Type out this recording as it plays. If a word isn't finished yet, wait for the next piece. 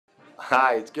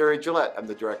Hi, it's Gary Gillette. I'm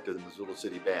the director of the Missoula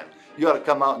City Band. You ought to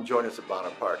come out and join us at Bonner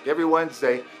Park. Every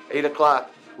Wednesday, 8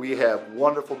 o'clock, we have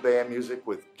wonderful band music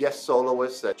with guest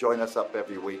soloists that join us up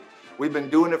every week. We've been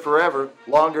doing it forever,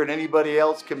 longer than anybody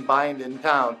else combined in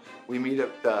town. We meet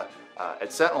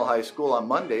at Sentinel High School on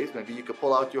Mondays. Maybe you could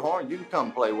pull out your horn. You can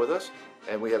come play with us.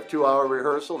 And we have 2-hour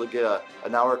rehearsal to get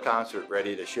an hour concert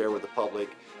ready to share with the public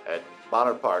at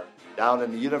Bonner Park down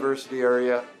in the university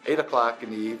area, 8 o'clock in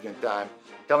the evening time.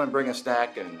 Come and bring a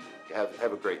snack and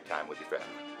have a great time with your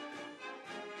family.